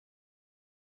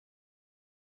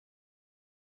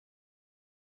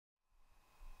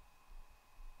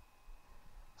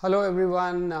Hello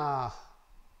everyone, how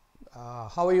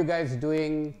are you guys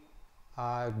doing?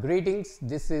 Greetings.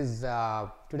 This is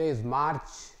today is March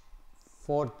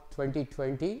 4th,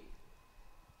 2020.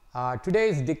 Today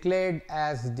is declared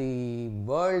as the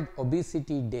World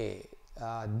Obesity Day.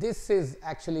 This is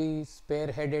actually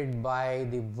spearheaded by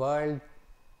the World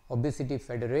Obesity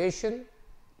Federation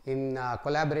in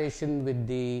collaboration with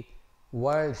the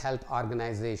World Health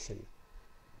Organization.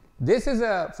 This is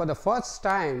for the first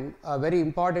time a very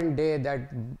important day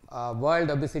that World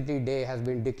Obesity Day has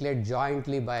been declared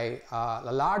jointly by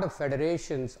a lot of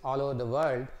federations all over the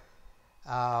world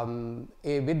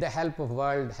with the help of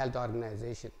World Health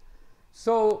Organization.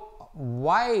 So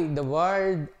why the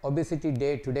World Obesity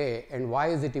Day today, and why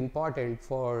is it important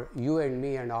for you and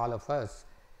me and all of us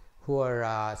who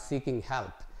are seeking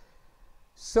help?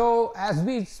 So as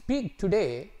we speak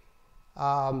today,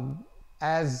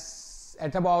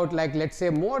 at about, like, let's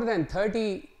say more than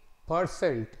 30%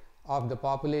 of the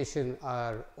population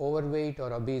are overweight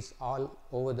or obese all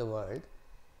over the world.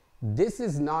 This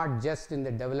is not just in the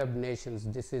developed nations,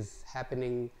 this is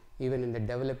happening even in the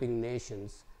developing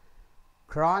nations.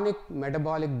 Chronic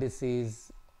metabolic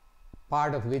disease,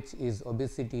 part of which is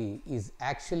obesity, is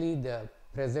actually the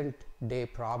present day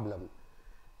problem,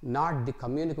 not the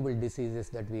communicable diseases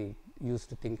that we used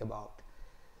to think about.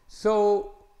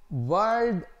 So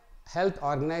World Health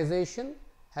Organization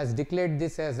has declared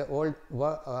this as the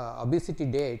Obesity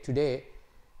Day today,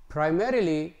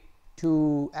 primarily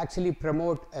to actually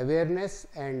promote awareness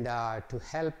and to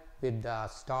help with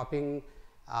stopping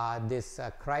this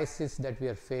crisis that we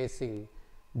are facing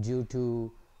due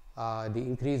to the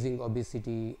increasing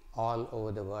obesity all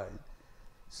over the world.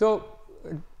 So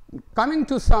coming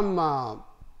to some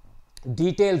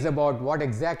details about what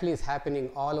exactly is happening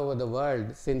all over the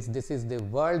world, since this is the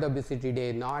World Obesity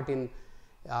Day, not in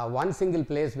one single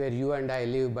place where you and I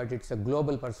live, but it's a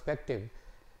global perspective.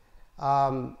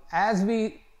 As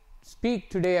we speak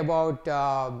today, about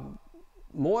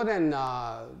more than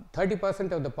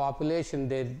 30% of the population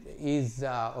there is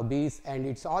obese, and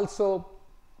it's also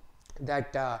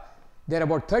that there are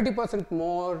about 30%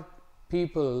 more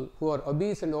people who are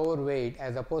obese and overweight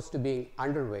as opposed to being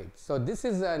underweight. So this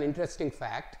is an interesting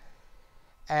fact,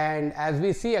 and as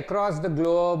we see across the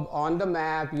globe on the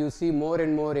map, you see more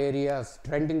and more areas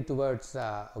trending towards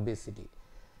obesity.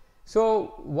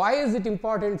 So why is it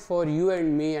important for you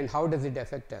and me, and how does it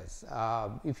affect us?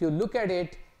 If you look at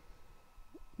it,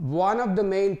 one of the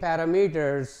main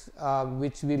parameters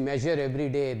which we measure every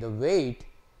day, the weight,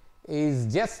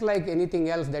 is just like anything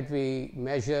else that we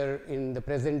measure in the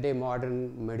present day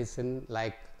modern medicine.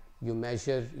 Like, you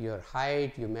measure your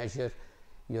height, you measure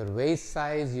your waist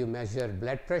size, you measure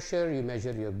blood pressure, you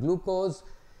measure your glucose.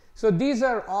 So these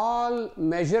are all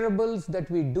measurables that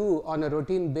we do on a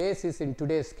routine basis in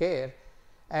today's care,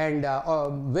 and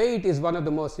weight is one of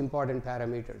the most important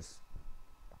parameters.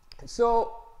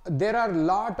 So there are a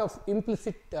lot of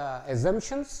implicit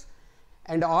assumptions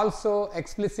and also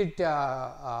explicit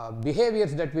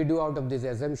behaviors that we do out of these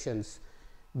assumptions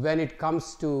when it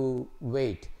comes to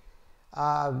weight.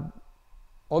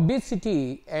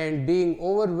 Obesity and being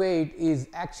overweight is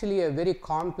actually a very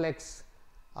complex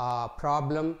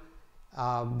problem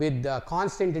with the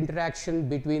constant interaction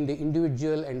between the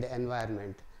individual and the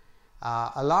environment.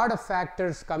 A lot of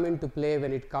factors come into play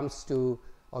when it comes to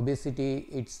obesity.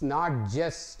 It's not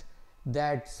just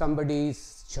that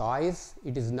somebody's choice,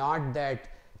 it is not that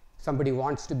somebody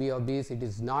wants to be obese, it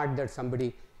is not that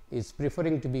somebody is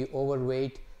preferring to be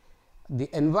overweight. The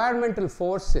environmental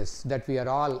forces that we are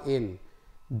all in,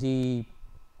 the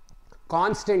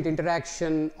constant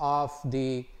interaction of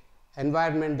the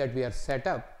environment that we are set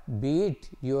up, be it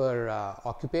your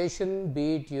occupation,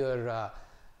 be it your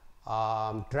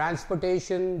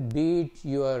transportation, be it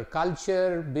your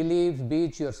culture, beliefs, be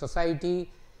it your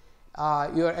society,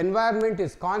 your environment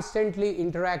is constantly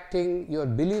interacting, your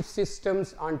belief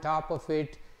systems on top of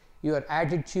it, your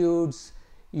attitudes,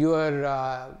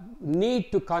 your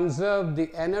need to conserve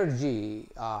the energy,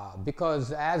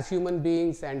 because as human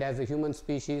beings and as a human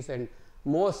species, and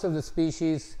most of the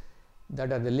species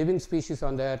that are the living species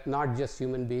on the earth, not just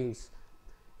human beings,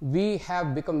 we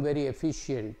have become very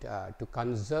efficient to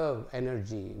conserve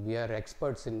energy. We are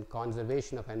experts in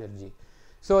conservation of energy.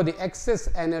 So the excess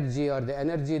energy, or the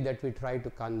energy that we try to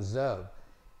conserve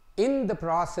in the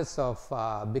process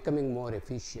of becoming more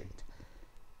efficient.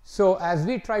 So as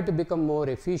we try to become more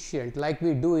efficient, like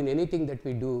we do in anything that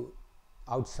we do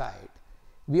outside,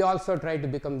 we also try to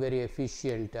become very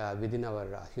efficient within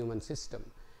our human system.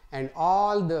 And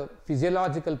all the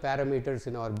physiological parameters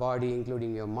in our body,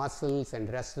 including your muscles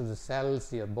and rest of the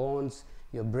cells, your bones,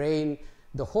 your brain,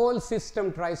 The whole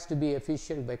system tries to be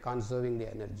efficient by conserving the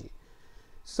energy.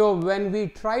 So when we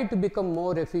try to become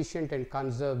more efficient and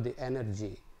conserve the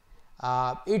energy,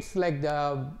 it's like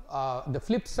the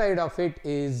flip side of it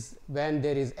is when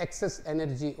there is excess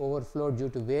energy overflow due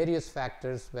to various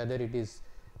factors, whether it is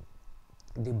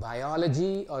the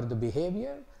biology or the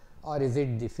behavior, or is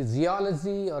it the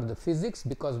physiology or the physics,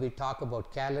 because we talk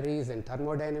about calories and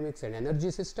thermodynamics and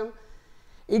energy system.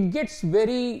 It gets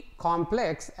very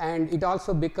complex, and it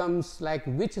also becomes like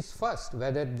which is first,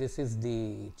 whether this is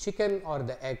the chicken or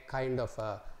the egg kind of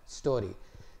a story.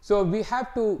 So we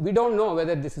don't know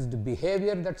whether this is the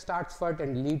behavior that starts first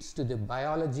and leads to the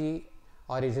biology,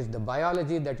 or is it the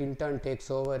biology that in turn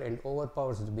takes over and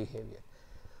overpowers the behavior.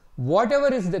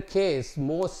 Whatever is the case,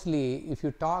 mostly if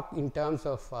you talk in terms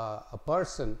of a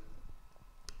person,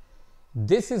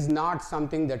 this is not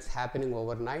something that's happening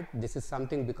overnight. This is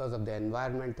something because of the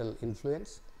environmental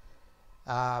influence.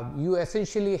 You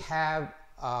essentially have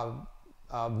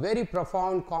very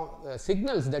profound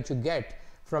signals that you get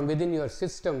from within your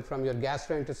system, from your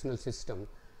gastrointestinal system,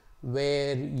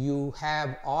 where you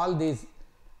have all these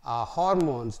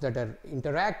hormones that are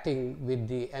interacting with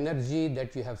the energy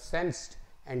that you have sensed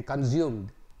and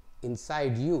consumed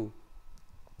inside you,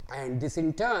 and this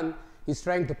in turn is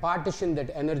trying to partition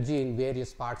that energy in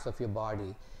various parts of your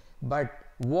body. But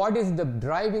what is the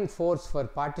driving force for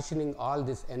partitioning all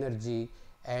this energy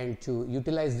and to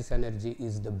utilize this energy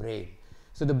is the brain.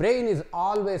 So the brain is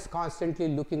always constantly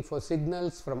looking for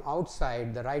signals from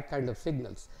outside, the right kind of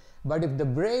signals. But if the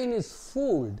brain is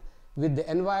fooled with the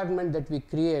environment that we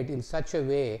create in such a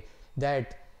way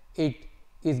that it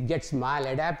gets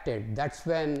maladapted, that's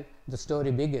when the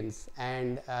story begins,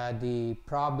 and the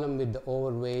problem with the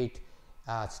overweight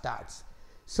starts.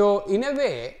 So in a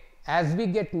way, as we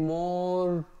get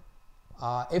more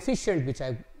efficient,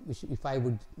 if I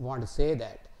would want to say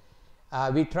that,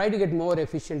 we try to get more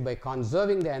efficient by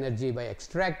conserving the energy, by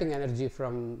extracting energy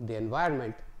from the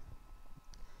environment.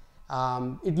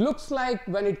 It looks like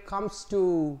when it comes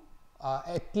to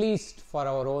at least for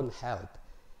our own health,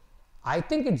 I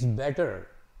think it's better,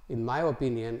 in my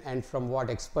opinion, and from what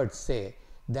experts say,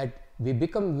 that we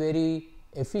become very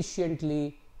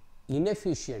efficiently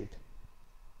inefficient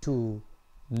to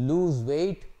lose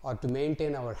weight or to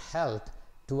maintain our health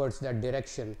towards that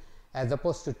direction, as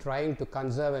opposed to trying to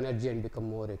conserve energy and become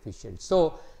more efficient.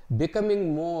 So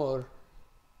becoming more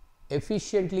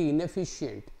efficiently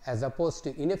inefficient as opposed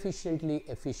to inefficiently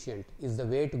efficient is the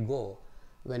way to go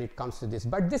when it comes to this.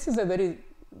 But this is a very,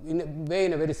 in a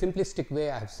very simplistic way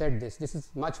I have said this. This is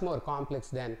much more complex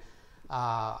than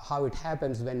how it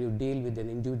happens when you deal with an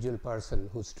individual person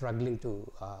who's struggling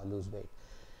to lose weight.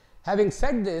 Having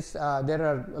said this, there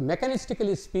are,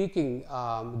 mechanistically speaking,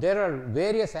 there are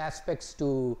various aspects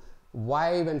to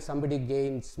why when somebody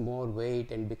gains more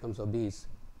weight and becomes obese,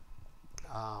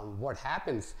 what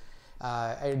happens.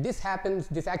 This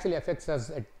actually affects us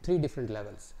at 3 different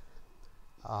levels.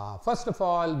 First of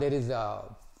all, there is a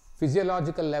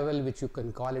physiological level, which you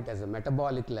can call it as a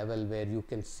metabolic level, where you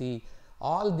can see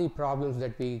all the problems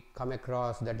that we come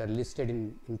across that are listed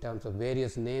in terms of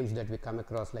various names that we come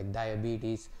across, like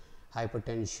diabetes,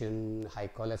 hypertension, high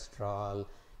cholesterol,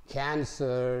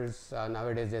 cancers.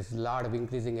 Nowadays there's a lot of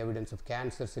increasing evidence of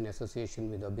cancers in association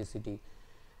with obesity,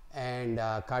 and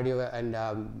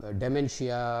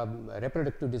dementia,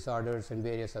 reproductive disorders, and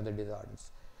various other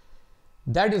disorders.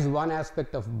 That is one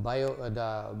aspect of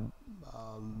the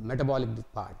metabolic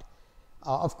part.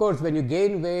 Of course, when you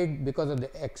gain weight, because of the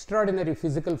extraordinary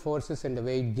physical forces and the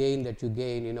weight gain that you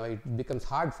gain, it becomes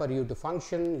hard for you to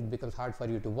function, it becomes hard for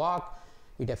you to walk,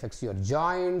 it affects your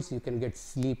joints, you can get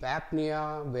sleep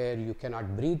apnea, where you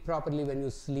cannot breathe properly when you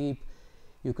sleep.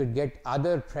 You could get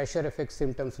other pressure effect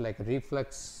symptoms like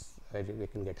reflux, you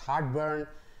can get heartburn.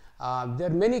 There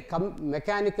are many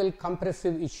mechanical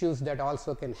compressive issues that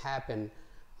also can happen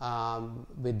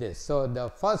with this. So the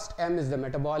first M is the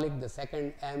metabolic, the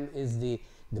second M is the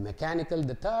mechanical,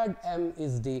 the third M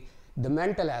is the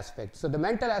mental aspect. So the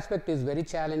mental aspect is very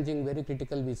challenging, very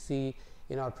critical. We see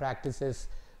in our practices,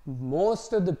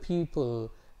 most of the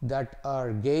people that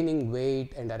are gaining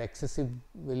weight and are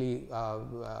excessively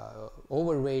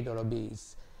overweight or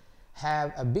obese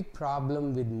have a big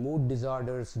problem with mood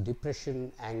disorders,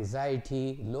 depression,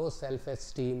 anxiety, low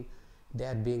self-esteem. They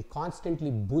are being constantly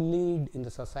bullied in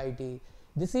the society.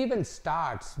 This even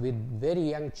starts with very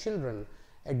young children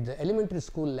at the elementary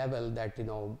school level, that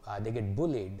they get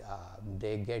bullied,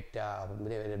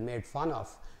 they're made fun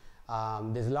of.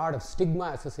 There's a lot of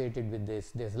stigma associated with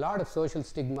this. There's a lot of social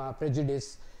stigma,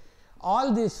 prejudice.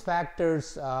 All these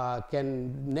factors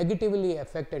can negatively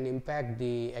affect and impact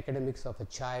the academics of a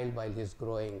child while he's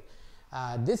growing.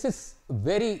 This is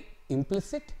very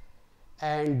implicit,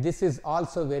 and this is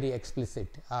also very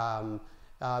explicit.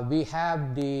 We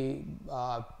have the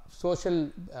social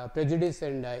prejudice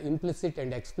and implicit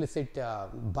and explicit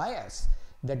bias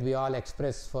that we all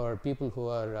express for people who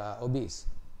are obese.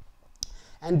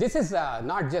 And this is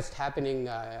not just happening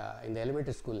in the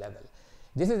elementary school level.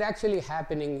 This is actually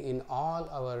happening in all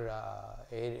our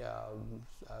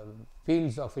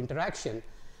fields of interaction.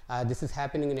 This is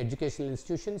happening in educational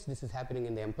institutions, this is happening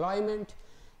in the employment,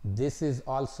 this is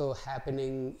also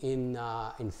happening in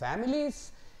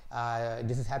families,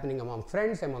 this is happening among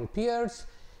friends, among peers.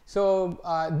 So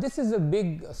this is a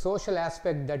big social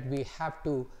aspect that we have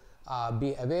to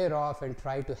be aware of and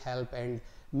try to help and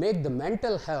make the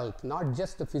mental health, not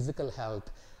just the physical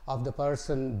health of the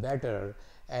person better,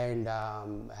 and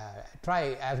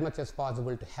try as much as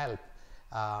possible to help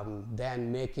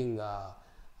than making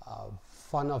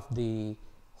fun of the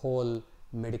whole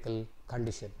medical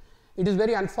condition. It is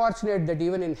very unfortunate that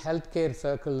even in healthcare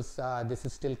circles this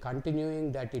is still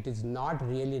continuing, that it is not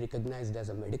really recognized as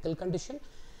a medical condition.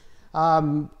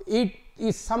 It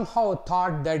is somehow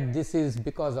thought that this is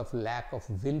because of lack of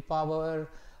willpower,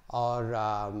 or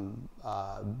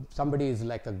somebody is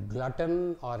like a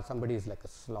glutton, or somebody is like a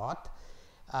sloth.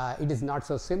 It is not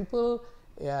so simple.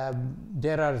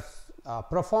 There are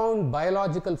profound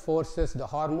biological forces, the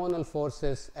hormonal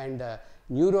forces and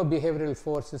neurobehavioral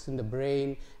forces in the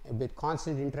brain with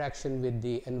constant interaction with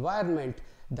the environment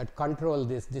that control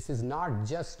this. This is not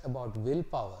just about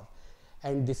willpower,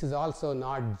 and this is also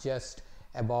not just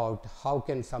about how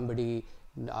can somebody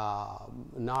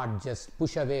not just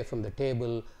push away from the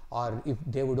table, or if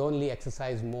they would only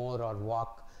exercise more or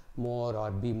walk more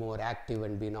or be more active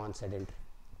and be non-sedentary.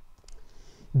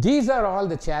 These are all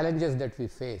the challenges that we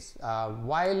face.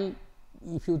 While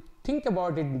if you think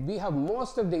about it, we have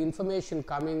most of the information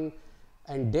coming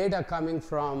and data coming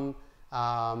from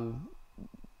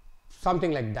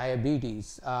something like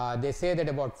diabetes. They say that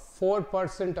about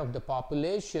 4% of the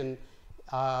population,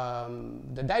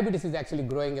 the diabetes is actually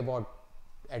growing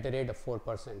at a rate of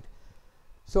 4%.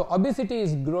 So obesity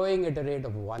is growing at a rate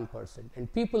of 1%,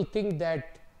 and people think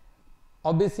that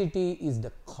obesity is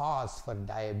the cause for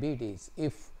diabetes.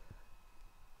 If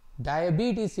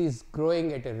diabetes is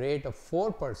growing at a rate of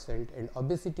 4% and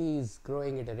obesity is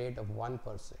growing at a rate of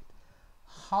 1%,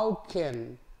 how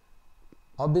can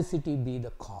obesity be the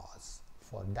cause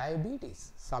for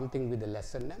diabetes, something with a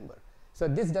lesser number? So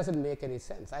this doesn't make any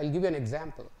sense. I'll give you an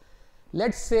example.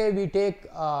 Let's say we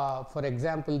take, for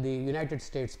example, the United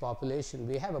States population.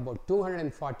 We have about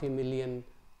 240 million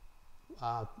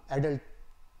adult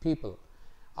people.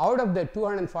 Out of the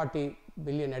 240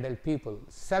 million adult people,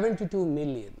 72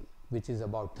 million, which is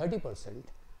about 30%,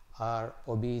 are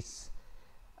obese,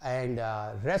 and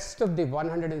rest of the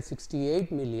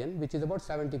 168 million, which is about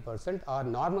 70%, are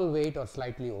normal weight or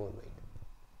slightly overweight.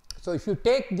 So if you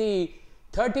take the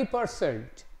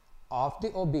 30% of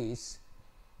the obese,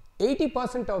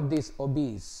 80% of these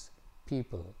obese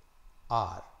people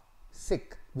are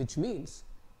sick, which means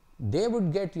they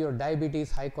would get your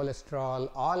diabetes, high cholesterol,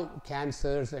 all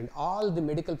cancers, and all the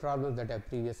medical problems that I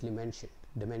previously mentioned,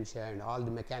 dementia and all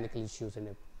the mechanical issues in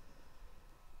it.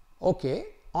 Okay,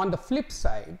 on the flip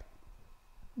side,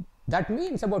 that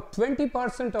means about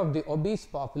 20% of the obese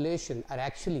population are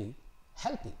actually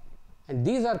healthy, and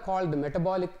these are called the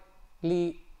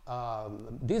metabolically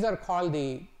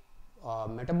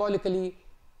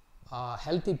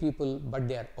healthy people, but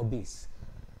they are obese.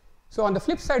 So on the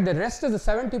flip side, the rest is the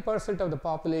 70% of the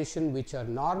population which are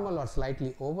normal or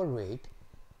slightly overweight.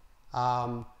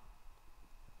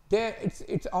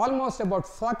 It's almost about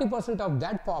 40% of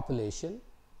that population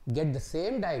get the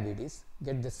same diabetes,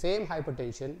 get the same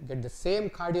hypertension, get the same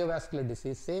cardiovascular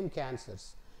disease, same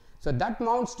cancers. So that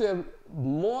amounts to a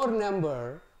more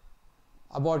number,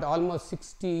 about almost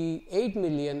 68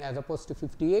 million as opposed to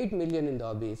 58 million in the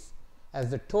obese, as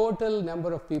the total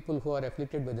number of people who are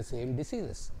afflicted by the same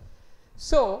diseases.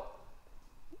 So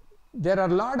there are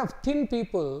a lot of thin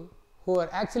people who are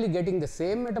actually getting the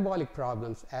same metabolic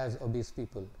problems as obese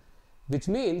people, which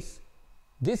means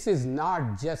this is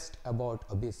not just about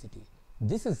obesity.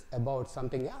 This is about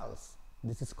something else.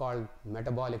 This is called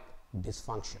metabolic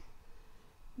dysfunction.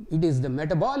 It is the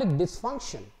metabolic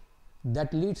dysfunction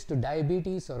that leads to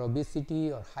diabetes or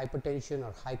obesity or hypertension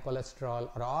or high cholesterol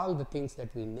or all the things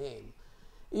that we name.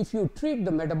 If you treat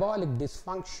the metabolic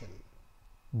dysfunction,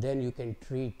 then you can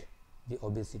treat the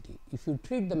obesity. If you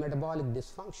treat the metabolic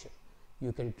dysfunction,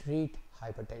 you can treat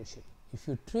hypertension. If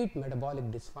you treat metabolic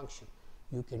dysfunction,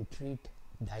 you can treat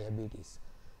diabetes.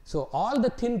 So all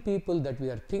the thin people that we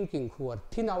are thinking who are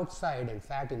thin outside and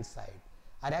fat inside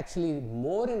are actually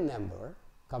more in number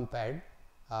compared,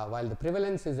 while the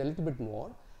prevalence is a little bit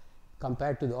more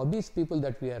compared to the obese people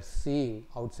that we are seeing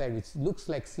outside, which looks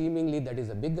like seemingly that is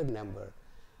a bigger number.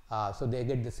 So they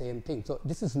get the same thing. So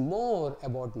this is more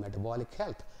about metabolic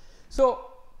health. So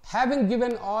having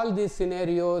given all these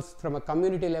scenarios from a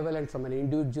community level and from an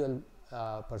individual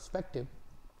perspective,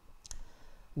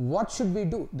 what should we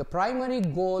do? The primary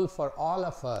goal for all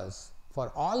of us,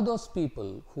 for all those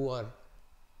people who are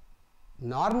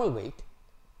normal weight,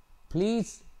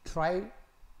 please try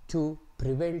to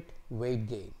prevent weight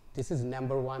gain. This is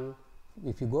number one.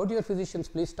 If you go to your physicians,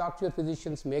 please talk to your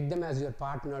physicians, make them as your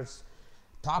partners,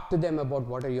 talk to them about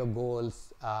what are your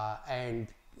goals, and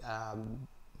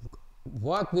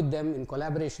work with them in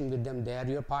collaboration with them. They are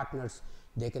your partners.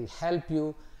 They can help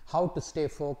you how to stay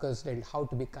focused and how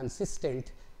to be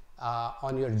consistent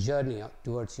on your journey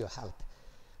towards your health.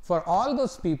 For all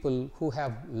those people who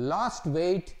have lost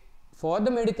weight for the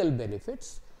medical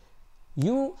benefits,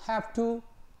 you have to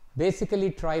basically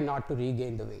try not to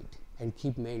regain the weight and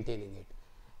keep maintaining it.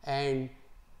 And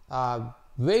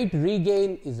weight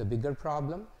regain is a bigger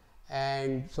problem,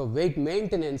 and so weight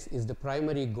maintenance is the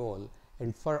primary goal.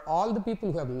 And for all the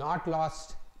people who have not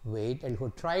lost weight and who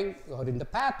are trying or in the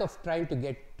path of trying to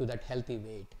get to that healthy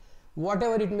weight,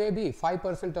 whatever it may be,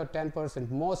 5% or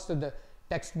 10%, most of the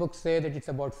textbooks say that it's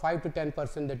about 5 to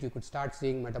 10% that you could start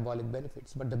seeing metabolic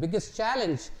benefits. But the biggest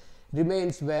challenge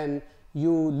remains when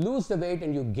you lose the weight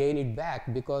and you gain it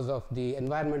back because of the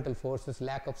environmental forces,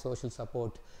 lack of social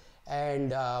support,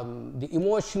 and the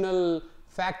emotional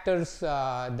factors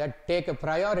that take a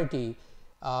priority,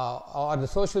 or the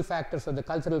social factors or the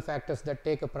cultural factors that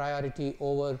take a priority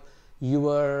over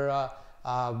your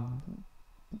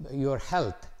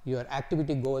health, your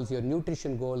activity goals, your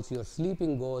nutrition goals, your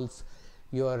sleeping goals,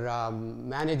 your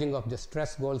managing of the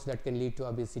stress goals that can lead to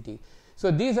obesity. So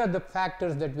these are the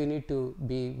factors that we need to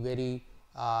be very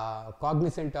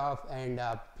cognizant of, and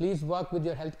please work with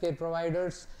your healthcare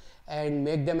providers and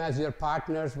make them as your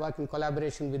partners, work in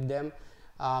collaboration with them.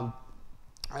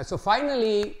 So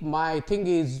finally, my thing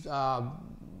is,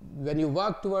 when you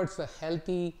work towards a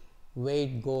healthy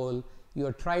weight goal, you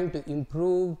are trying to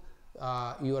improve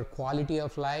your quality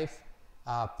of life,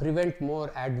 prevent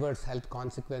more adverse health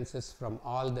consequences from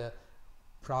all the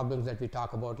problems that we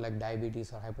talk about like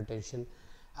diabetes or hypertension,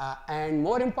 and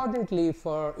more importantly,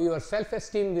 for your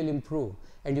self-esteem will improve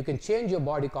and you can change your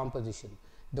body composition.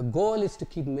 The goal is to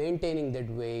keep maintaining that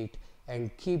weight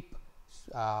and keep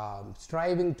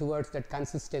striving towards that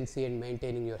consistency and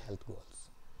maintaining your health goals.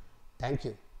 Thank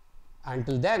you.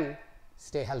 Until then,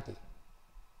 stay healthy.